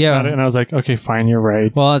idea. That's not it. And I was like, okay, fine, you're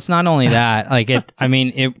right. Well, it's not only that. Like it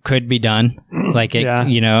could be done. Like it,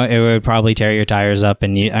 it would probably tear your tires up.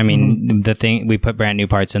 And the thing, we put brand new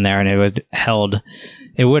parts in there, and it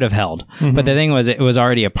would have held. But the thing was, it was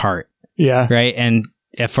already apart. Yeah. Right. And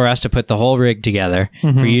for us to put the whole rig together,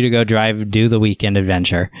 for you to go do the weekend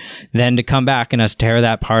adventure, then to come back and us tear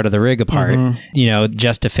that part of the rig apart,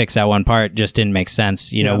 just to fix that one part just didn't make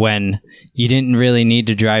sense, when you didn't really need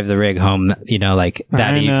to drive the rig home,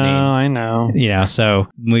 that evening. I know. So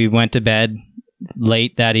we went to bed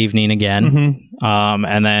late that evening again,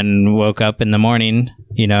 and then woke up in the morning,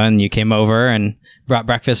 and you came over and brought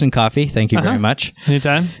breakfast and coffee. Thank you very much.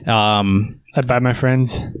 Anytime. I'd buy my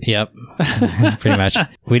friends. Yep. Pretty much.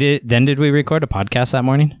 Did we record a podcast that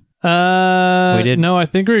morning? We did. No, I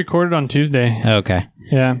think we recorded on Tuesday. Okay.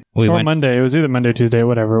 Yeah. Or Monday. It was either Monday or Tuesday,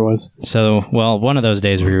 whatever it was. So, one of those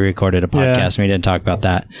days we recorded a podcast and we didn't talk about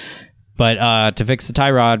that. But to fix the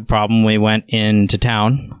tie rod problem, we went into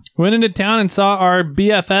town. Went into town and saw our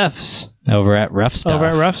BFFs. Over at Rough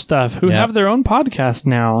Stuff. Who have their own podcast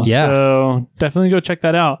now. Yeah. So definitely go check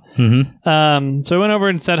that out. So I went over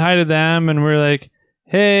and said hi to them, and we're like,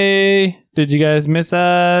 hey, did you guys miss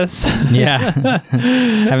us? Yeah.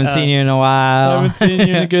 Haven't seen you in a while. Haven't seen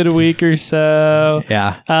you in a good week or so.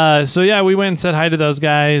 Yeah. So we went and said hi to those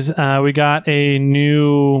guys. We got a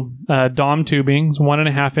new Dom tubing,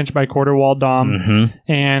 1.5 inch by quarter wall Dom,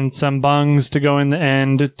 and some bungs to go in the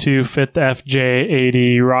end to fit the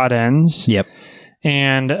FJ80 rod ends. Yep.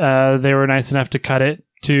 And they were nice enough to cut it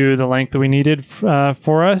to the length that we needed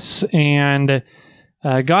for us, and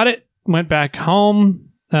got it. Went back home,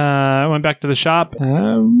 went back to the shop,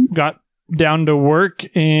 got down to work,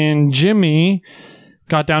 and Jimmy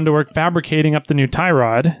got down to work fabricating up the new tie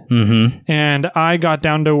rod. And I got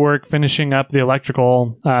down to work finishing up the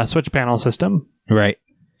electrical switch panel system. Right.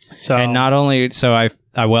 So, and not only,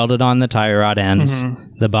 I welded on the tie rod ends,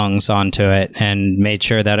 the bungs onto it, and made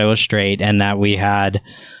sure that it was straight and that we had...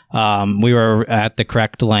 we were at the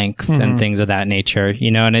correct length and things of that nature,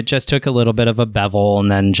 and it just took a little bit of a bevel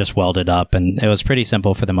and then just welded up, and it was pretty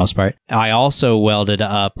simple for the most part. I also welded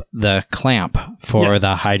up the clamp for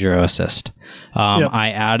the hydro assist. I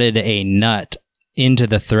added a nut into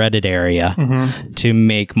the threaded area to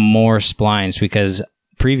make more splines, because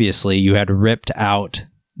previously you had ripped out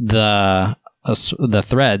the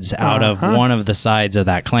threads out of one of the sides of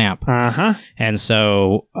that clamp. And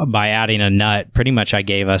so by adding a nut, pretty much I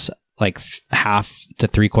gave us like 1/2 to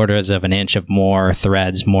 3/4 of an inch of more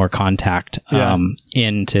threads, more contact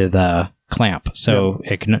into the clamp. So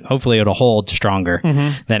hopefully it'll hold stronger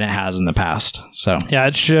than it has in the past. So yeah,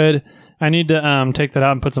 it should. I need to take that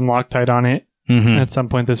out and put some Loctite on it at some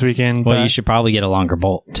point this weekend. Well, you should probably get a longer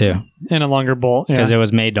bolt too. And a longer bolt, because it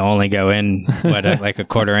was made to only go in like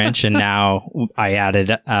 1/4 inch, and now I added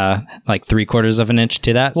like 3/4 of an inch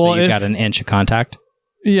to that, so you've got an inch of contact.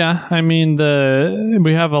 Yeah, I mean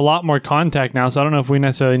we have a lot more contact now, so I don't know if we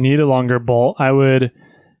necessarily need a longer bolt. I would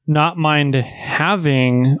not mind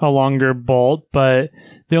having a longer bolt, but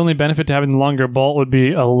the only benefit to having the longer bolt would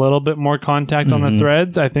be a little bit more contact on the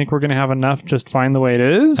threads. I think we're going to have enough just fine the way it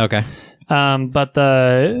is. Okay. But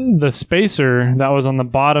the spacer that was on the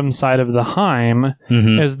bottom side of the Heim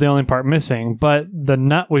is the only part missing. But the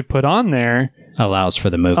nut we put on there allows for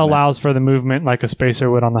the movement. Like a spacer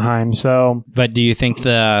would on the Heim. So, but do you think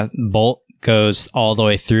the bolt goes all the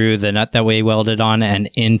way through the nut that we welded on and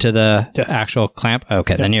into the actual clamp?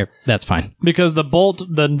 Okay, then that's fine. Because the bolt,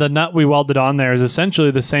 the nut we welded on there is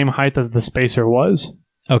essentially the same height as the spacer was.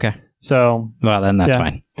 Okay. So, well, then that's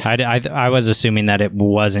fine. I was assuming that it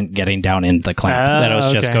wasn't getting down into the clamp, that it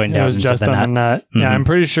was just going down into the nut. The nut. Yeah, I'm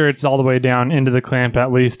pretty sure it's all the way down into the clamp,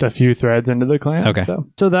 at least a few threads into the clamp. Okay.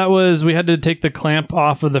 So that was, we had to take the clamp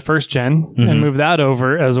off of the first gen and move that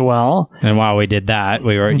over as well. And while we did that,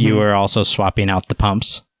 you were also swapping out the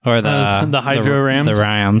pumps. Or the hydro rams. The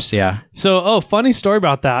rams, yeah. So, funny story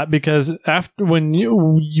about that, because after when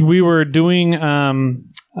we were doing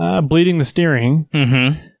bleeding the steering,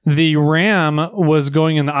 the ram was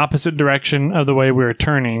going in the opposite direction of the way we were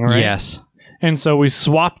turning, right? Yes. And so we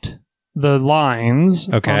swapped the lines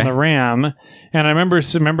on the ram. And I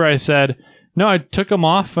remember I said, no, I took them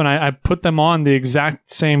off and I put them on the exact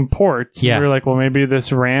same ports. Yeah. And we were like, well, maybe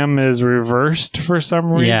this ram is reversed for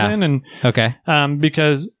some reason. Yeah. And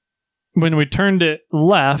because when we turned it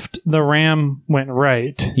left, the ram went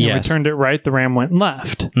right. Yes. And we turned it right, the ram went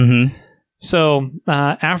left. Mm-hmm. So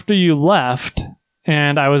after you left,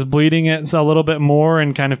 and I was bleeding it a little bit more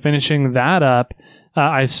and kind of finishing that up.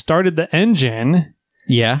 I started the engine.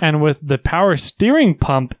 Yeah. And with the power steering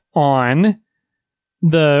pump on,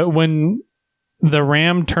 when the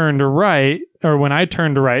ram turned right, or when I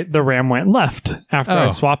turned right, the ram went left after I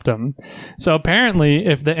swapped them. So apparently,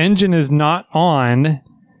 if the engine is not on,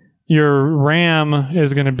 your ram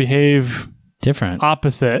is going to behave different,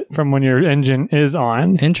 opposite from when your engine is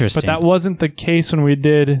on. Interesting. But that wasn't the case when we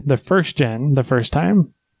did the first gen the first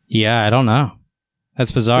time. Yeah, I don't know.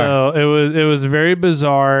 That's bizarre. So it was very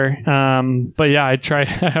bizarre. But yeah, I tried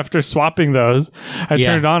after swapping those. I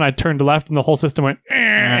turned it on. I turned left, and the whole system went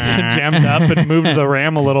jammed up and moved the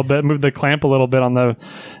ram a little bit, moved the clamp a little bit on the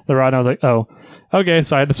rod. And I was like, oh, okay.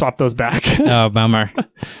 So I had to swap those back. Oh, bummer.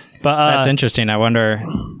 But that's interesting. I wonder.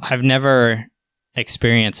 I've never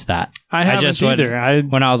experienced that. I haven't either.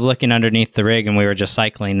 When I was looking underneath the rig and we were just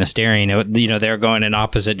cycling the steering, they were going in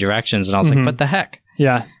opposite directions, and I was like, what the heck?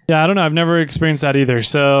 Yeah. I don't know. I've never experienced that either.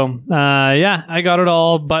 So, I got it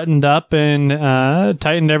all buttoned up and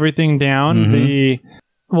tightened everything down.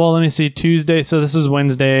 Let me see, Tuesday. So this is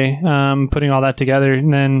Wednesday, putting all that together.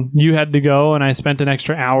 And then you had to go, and I spent an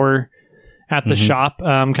extra hour at the shop,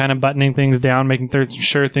 kind of buttoning things down, making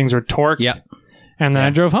sure things were torqued. Yep. And then I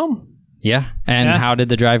drove home. Yeah. And how did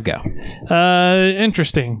the drive go?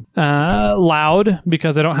 Interesting. Loud,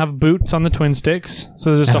 because I don't have boots on the twin sticks.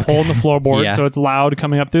 So there's just a hole in the floorboard. So it's loud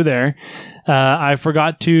coming up through there. I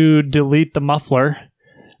forgot to delete the muffler.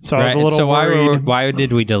 So I was a little worried. Why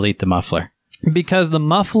did we delete the muffler? Because the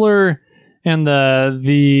muffler and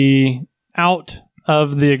the out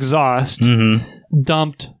of the exhaust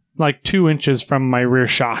dumped like 2 inches from my rear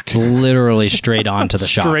shock. Literally straight onto the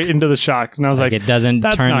shock. Straight into the shock. And I was like, it doesn't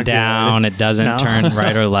turn down. It doesn't turn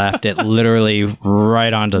right or left. It literally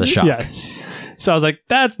right onto the shock. Yes. So I was like,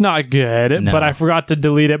 that's not good. No. But I forgot to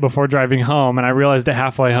delete it before driving home. And I realized it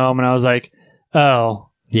halfway home. And I was like,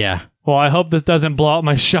 oh. Yeah. Well, I hope this doesn't blow out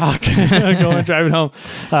my shock going driving home.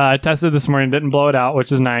 I tested this morning, didn't blow it out,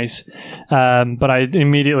 which is nice. But I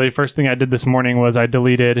immediately, first thing I did this morning was I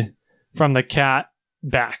deleted from the cat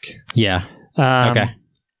back. Yeah. Okay.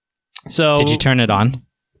 So did you turn it on?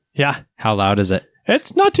 Yeah. How loud is it?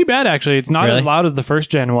 It's not too bad, actually. It's not as loud as the first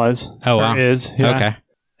gen was. Oh, wow. Is. Yeah. Okay.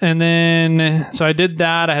 And then, so I did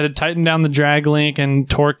that. I had to tighten down the drag link and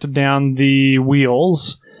torqued down the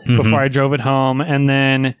wheels before I drove it home. And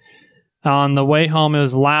then on the way home, it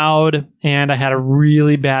was loud, and I had a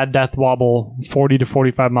really bad death wobble, 40 to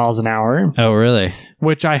 45 miles an hour. Oh, really?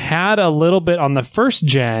 Which I had a little bit on the first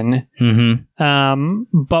gen.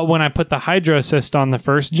 But when I put the hydro assist on the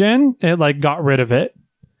first gen, it got rid of it.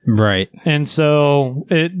 Right. And so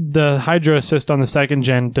the hydro assist on the second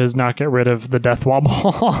gen does not get rid of the death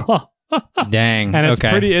wobble. Dang. And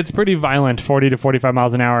it's pretty violent, 40 to 45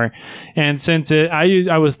 miles an hour. And since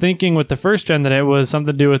I was thinking with the first gen that it was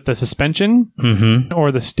something to do with the suspension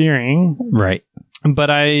or the steering. Right. But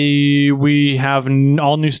we have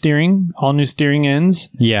all new steering ends.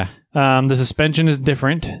 Yeah. The suspension is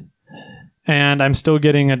different. And I'm still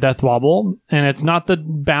getting a death wobble. And it's not the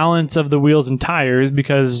balance of the wheels and tires,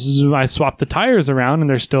 because I swapped the tires around and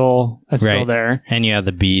they're still there. And you have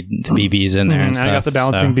the BBs in there and stuff. I got the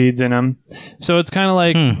balancing beads in them. So it's kind of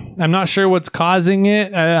like, I'm not sure what's causing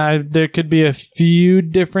it. There could be a few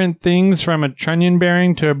different things, from a trunnion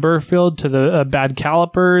bearing to a Burfield to a bad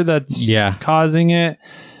caliper that's causing it.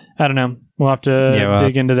 I don't know. We'll have to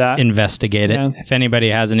dig into that. Investigate it. Yeah. If anybody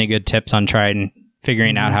has any good tips on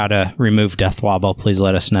figuring out how to remove death wobble, please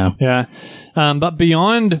let us know. Yeah. But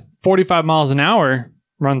beyond 45 miles an hour,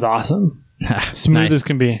 runs awesome. Smooth as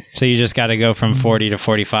can be. So you just got to go from 40 to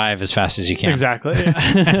 45 as fast as you can. Exactly.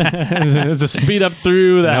 Just speed up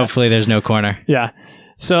through that. And hopefully there's no corner. Yeah.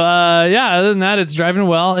 So, other than that, it's driving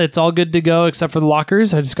well. It's all good to go except for the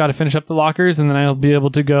lockers. I just got to finish up the lockers, and then I'll be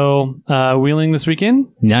able to go wheeling this weekend.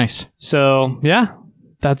 Nice. So, yeah.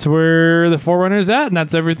 That's where the 4Runner's at, and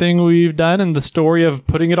that's everything we've done, and the story of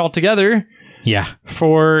putting it all together. Yeah.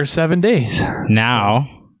 For 7 days.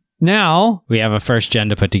 Now we have a first gen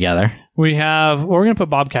to put together. We're going to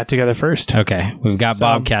put Bobcat together first. Okay. We've got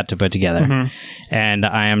Bobcat to put together. And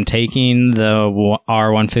I am taking the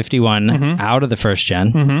R151 out of the first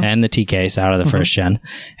gen and the T-Case out of the first gen,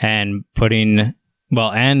 and putting...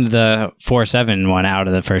 and the 4.7 one out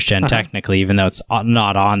of the first gen, technically, even though it's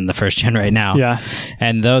not on the first gen right now. Yeah.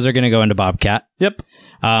 And those are going to go into Bobcat. Yep.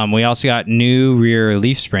 We also got new rear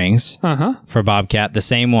leaf springs for Bobcat. The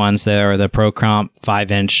same ones that are the Pro Comp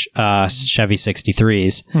 5-inch Chevy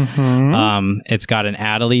 63s. It's got an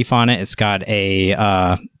add-a-leaf on it. It's got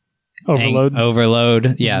a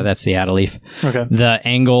Overload. Yeah, that's the add leaf. Okay. The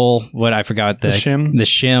angle, I forgot the shim. The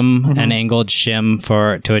shim, an angled shim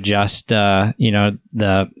to adjust,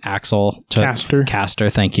 the axle to caster.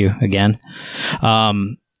 Thank you again.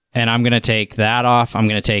 And I'm going to take that off. I'm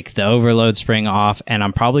going to take the overload spring off, and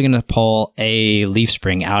I'm probably going to pull a leaf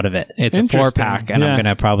spring out of it. It's a 4-pack, and I'm going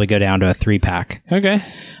to probably go down to a 3-pack. Okay.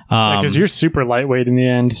 Because you're super lightweight in the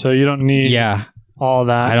end, so you don't need all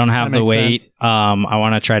that. I don't have the weight. I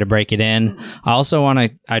want to try to break it in. I also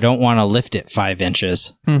I don't want to lift it 5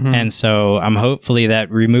 inches. Mm-hmm. And so I'm hopefully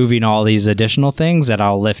that removing all these additional things that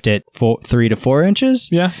I'll lift it 3 to 4 inches.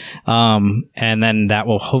 Yeah. And then that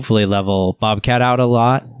will hopefully level Bobcat out a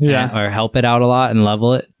lot. Yeah. Or help it out a lot and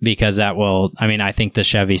level it, because that will, I think the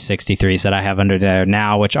Chevy 63s that I have under there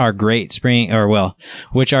now, which are great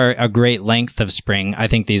which are a great length of spring, I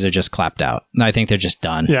think these are just clapped out. I think they're just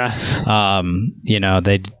done. Yeah.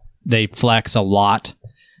 They flex a lot,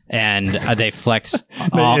 and they flex.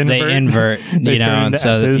 They invert. And so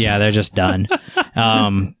S's. They're just done.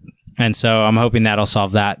 And so I'm hoping that'll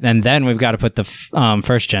solve that. And then we've got to put the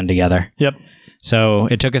first gen together. Yep. So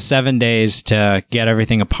it took us 7 days to get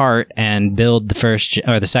everything apart and build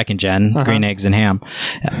the second gen, green eggs and ham,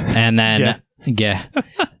 and then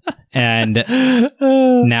and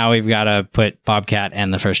now we've got to put Bobcat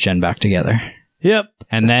and the first gen back together. Yep.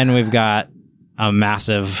 And then we've got a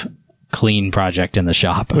massive clean project in the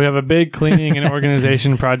shop. We have a big cleaning and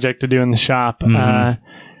organization project to do in the shop. Mm-hmm.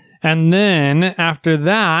 And then after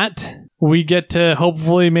that, we get to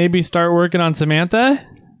hopefully maybe start working on Samantha.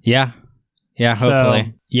 Yeah. Yeah,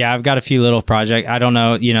 hopefully. I've got a few little projects. I don't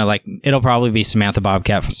know, it'll probably be Samantha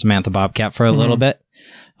Bobcat for a little bit.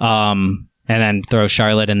 And then throw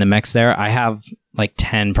Charlotte in the mix there. I have like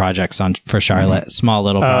 10 projects for Charlotte, small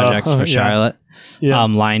little projects for Charlotte. Yeah.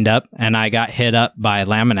 Lined up, and I got hit up by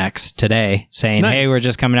Laminex today saying, "Hey, we're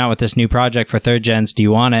just coming out with this new project for third gens. Do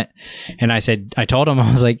you want it?" And I told them,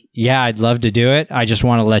 I was like, "Yeah, I'd love to do it. I just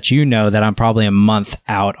want to let you know that I'm probably a month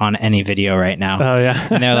out on any video right now." Oh yeah.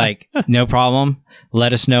 And they're like, "No problem.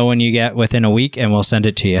 Let us know when you get within a week, and we'll send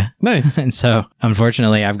it to you." Nice. And so,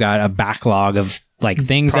 unfortunately, I've got a backlog of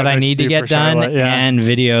things that I need to get done and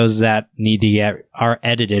videos that are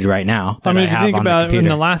edited right now. If you think about it, in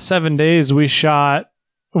the last 7 days, we shot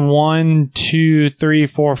 1, 2, 3,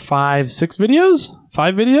 4, 5, 6 videos?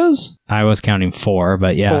 5 videos? I was counting 4,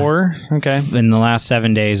 but yeah. 4? Okay. In the last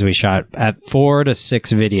 7 days, we shot at 4 to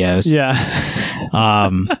 6 videos. Yeah.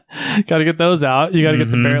 Got to get those out. You got to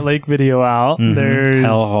get the Barrett Lake video out. Mm-hmm. There's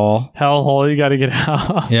Hellhole. You got to get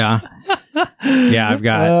out. Yeah. Yeah, I've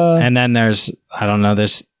got, and then there's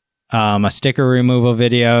a sticker removal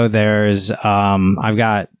video. There's a few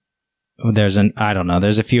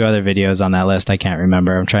other videos on that list. I can't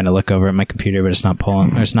remember. I'm trying to look over at my computer, but it's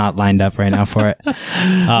not lined up right now for it.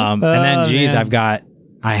 And then,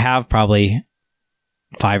 I have probably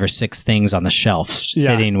 5 or 6 things on the shelf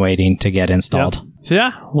sitting, waiting to get installed. Yep.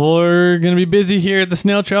 So we're going to be busy here at the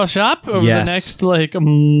Snail Trail shop over the next 2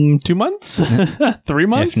 months, 3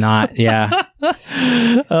 months. If not, yeah.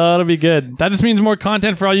 It'll be good. That just means more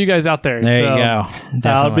content for all you guys out there. There you go. Definitely.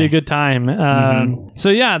 That'll be a good time.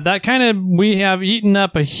 We have eaten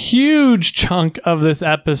up a huge chunk of this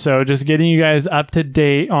episode, just getting you guys up to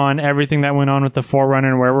date on everything that went on with the 4Runner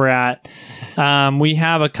and where we're at. We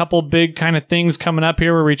have a couple big kind of things coming up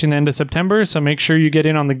here. We're reaching the end of September, so make sure you get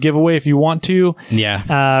in on the giveaway if you want to.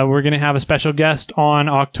 Yeah. We're going to have a special guest on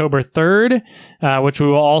October 3rd, which we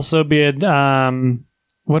will also be at,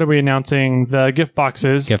 what are we announcing? The gift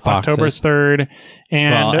boxes. October 3rd.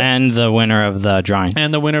 And the winner of the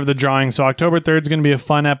drawing. So October 3rd is going to be a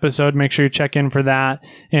fun episode. Make sure you check in for that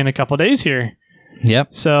in a couple days here.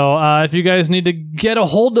 Yep. So if you guys need to get a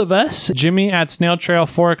hold of us, Jimmy at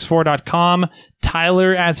SnailTrail4x4.com,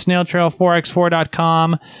 Tyler at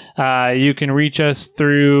SnailTrail4x4.com. You can reach us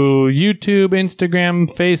through YouTube,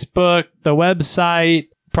 Instagram, Facebook, the website.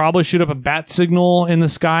 Probably shoot up a bat signal in the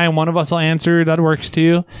sky and one of us will answer. That works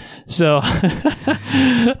too. So,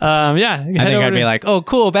 I think I'd be like, "Oh,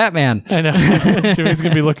 cool, Batman." I know. Jimmy's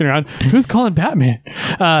going to be looking around. Who's calling Batman?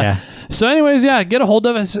 So anyways, get a hold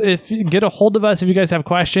of us if you guys have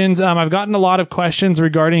questions. I've gotten a lot of questions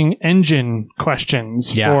regarding engine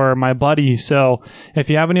questions for my buddy. So if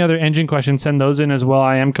you have any other engine questions, send those in as well.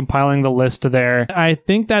 I am compiling the list there. I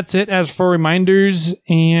think that's it as for reminders.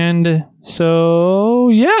 And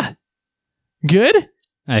so, good.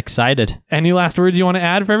 Excited. Any last words you want to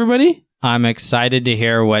add for everybody? I'm excited to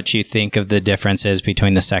hear what you think of the differences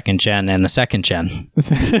between the second gen and the second gen.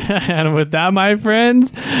 And with that, my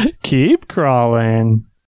friends, keep crawling.